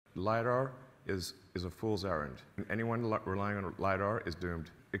LIDAR is a fool's errand. Anyone relying on LIDAR is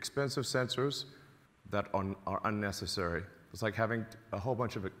doomed. Expensive sensors that are unnecessary. It's like having a whole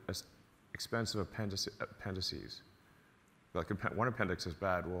bunch of expensive appendices. Like one appendix is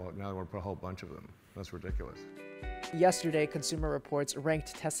bad, well, now they want to put a whole bunch of them. That's ridiculous. Yesterday, Consumer Reports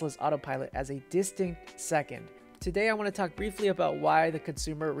ranked Tesla's Autopilot as a distinct second. Today, I want to talk briefly about why the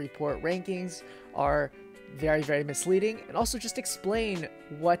Consumer Report rankings are very, very misleading, and also just explain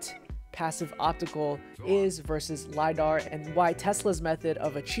what passive optical is versus LiDAR and why Tesla's method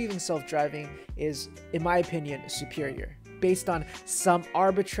of achieving self-driving is, in my opinion, superior. Based on some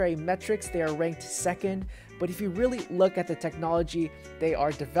arbitrary metrics, they are ranked second, but if you really look at the technology they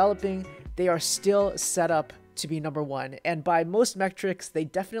are developing, they are still set up to be number one. And by most metrics, they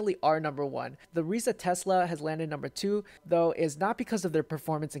definitely are number one. The reason Tesla has landed number two, though, is not because of their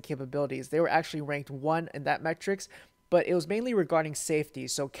performance and capabilities. They were actually ranked one in that metrics, but it was mainly regarding safety.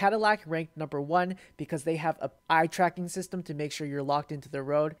 So Cadillac ranked number one because they have an eye tracking system to make sure you're locked into the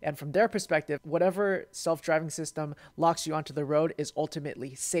road. And from their perspective, whatever self-driving system locks you onto the road is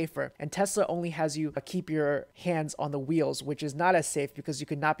ultimately safer. And Tesla only has you keep your hands on the wheels, which is not as safe because you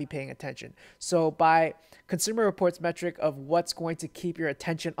could not be paying attention. So by Consumer Reports metric of what's going to keep your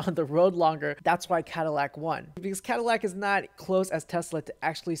attention on the road longer, that's why Cadillac won. Because Cadillac is not close as Tesla to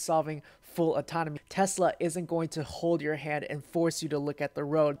actually solving full autonomy. Tesla isn't going to hold your hand and force you to look at the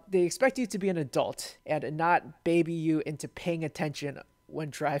road. They expect you to be an adult and not baby you into paying attention when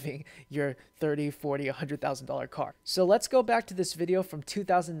driving your $30, $40, $100,000 car. So let's go back to this video from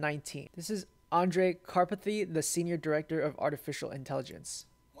 2019. This is Andrej Karpathy, the Senior Director of Artificial Intelligence.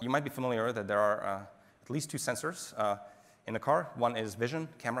 You might be familiar that there are at least two sensors in the car. One is vision,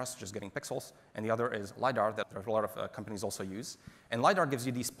 cameras, just getting pixels, and the other is LiDAR that a lot of companies also use. And LiDAR gives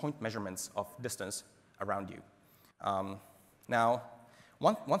you these point measurements of distance around you. Now,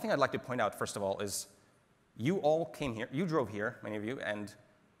 one thing I'd like to point out, first of all, is you all came here, you drove here, many of you, and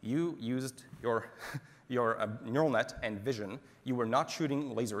you used your neural net and vision. You were not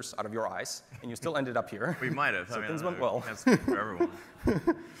shooting lasers out of your eyes, and you still ended up here. We might have. So things went well. That's for everyone.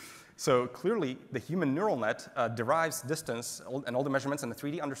 So clearly, the human neural net derives distance and all the measurements and the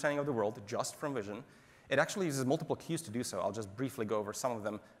 3D understanding of the world just from vision. It actually uses multiple cues to do so. I'll just briefly go over some of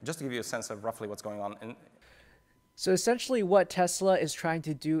them, just to give you a sense of roughly what's going on. So essentially what Tesla is trying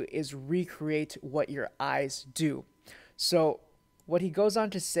to do is recreate what your eyes do. So what he goes on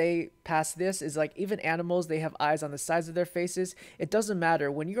to say past this is like even animals, they have eyes on the sides of their faces. It doesn't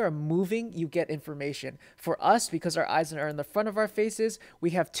matter. When you are moving, you get information. For us, because our eyes are in the front of our faces,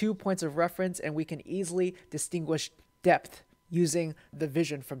 we have 2 points of reference and we can easily distinguish depth using the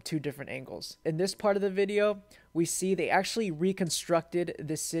vision from 2 different angles. In this part of the video, we see they actually reconstructed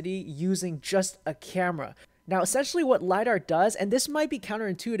the city using just a camera. Now, essentially what LiDAR does, and this might be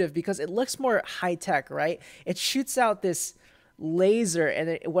counterintuitive because it looks more high-tech, right? It shoots out this laser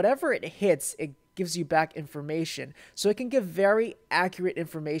and whatever it hits, it gives you back information. So it can give very accurate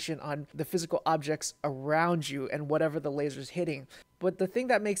information on the physical objects around you and whatever the laser's hitting. But the thing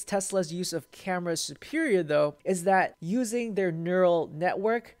that makes Tesla's use of cameras superior, though, is that using their neural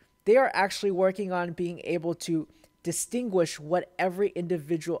network, they are actually working on being able to distinguish what every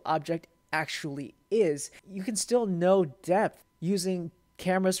individual object actually is. You can still know depth using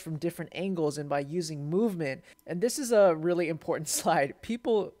cameras from different angles and by using movement. And this is a really important slide.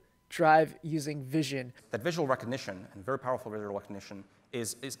 People drive using vision. That visual recognition, and very powerful visual recognition,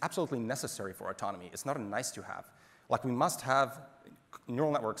 is absolutely necessary for autonomy. It's not a nice to have. Like, we must have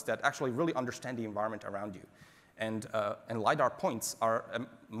neural networks that actually really understand the environment around you. And LiDAR points are a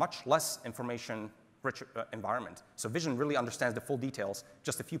much less information-rich environment. So vision really understands the full details.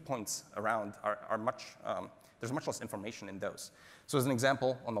 Just a few points around are much, there's much less information in those. So as an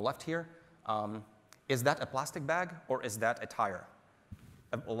example, on the left here, is that a plastic bag or is that a tire?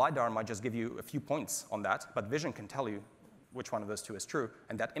 A LiDAR might just give you a few points on that, but vision can tell you which one of those two is true,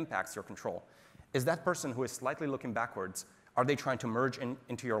 and that impacts your control. Is that person who is slightly looking backwards, are they trying to merge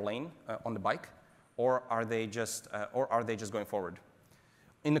into your lane on the bike, or are they just going forward?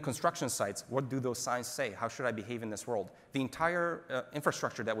 In the construction sites, what do those signs say? How should I behave in this world? The entire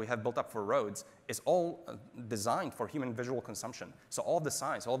infrastructure that we have built up for roads is all designed for human visual consumption. So all the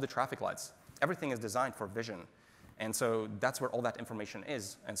signs, all the traffic lights, everything is designed for vision. And so that's where all that information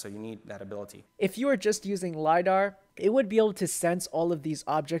is, and so you need that ability. If you were just using LiDAR, it would be able to sense all of these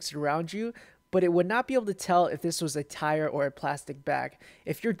objects around you, but it would not be able to tell if this was a tire or a plastic bag.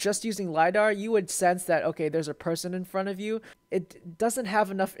 If you're just using LiDAR, you would sense that, okay, there's a person in front of you. It doesn't have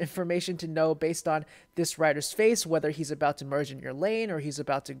enough information to know based on this rider's face whether he's about to merge in your lane or he's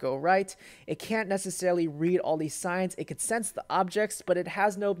about to go right. It can't necessarily read all these signs. It could sense the objects, but it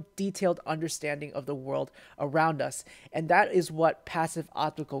has no detailed understanding of the world around us. And that is what passive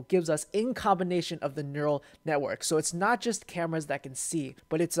optical gives us in combination of the neural network. So it's not just cameras that can see,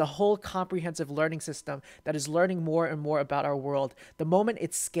 but it's a whole comprehensive learning system that is learning more and more about our world. The moment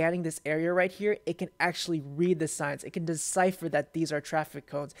it's scanning this area right here, it can actually read the signs. It can decipher that these are traffic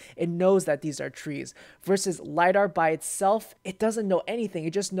cones. It knows that these are trees. Versus LiDAR by itself, it doesn't know anything.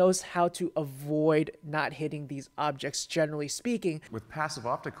 It just knows how to avoid not hitting these objects, generally speaking. With passive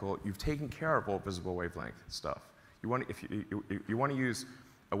optical, you've taken care of all visible wavelength stuff. You want to use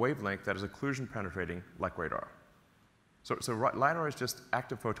a wavelength that is occlusion penetrating like radar. So LiDAR is just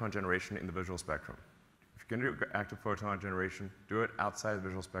active photon generation in the visual spectrum. If you're going to do active photon generation, do it outside the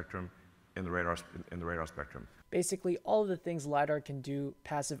visual spectrum in the radar spectrum. Basically, all of the things LiDAR can do,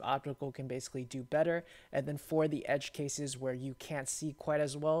 passive optical can basically do better. And then for the edge cases where you can't see quite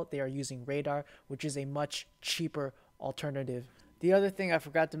as well, they are using radar, which is a much cheaper alternative. The other thing I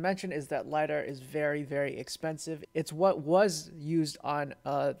forgot to mention is that LiDAR is very, very expensive. It's what was used on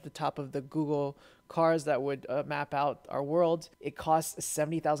the top of the Google cars that would map out our world. It cost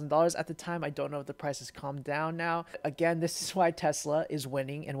 $70,000 at the time. I don't know if the price has calmed down now. Again, this is why Tesla is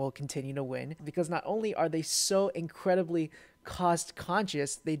winning and will continue to win, because not only are they so incredibly cost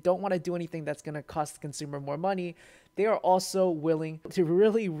conscious, they don't want to do anything that's going to cost the consumer more money. They are also willing to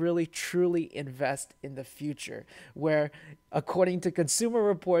really, really, truly invest in the future, where according to Consumer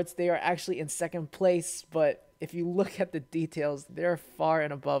Reports, they are actually in second place. But if you look at the details, they're far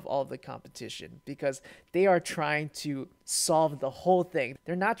and above all of the competition because they are trying to solve the whole thing.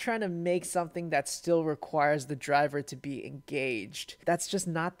 They're not trying to make something that still requires the driver to be engaged. That's just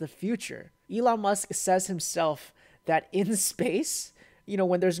not the future. Elon Musk says himself that in space,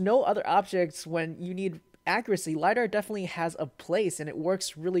 when there's no other objects, when you need accuracy, LiDAR definitely has a place and it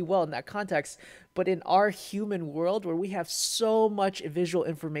works really well in that context. But in our human world where we have so much visual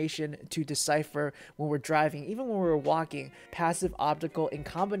information to decipher when we're driving, even when we're walking, passive optical in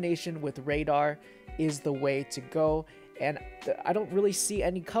combination with radar is the way to go. And I don't really see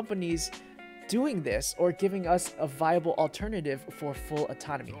any companies doing this or giving us a viable alternative for full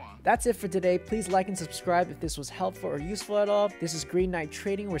autonomy. That's it for today. Please like and subscribe if this was helpful or useful at all. This is Green Knight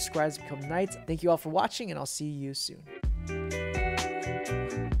Trading, where Squires become knights. Thank you all for watching, and I'll see you soon.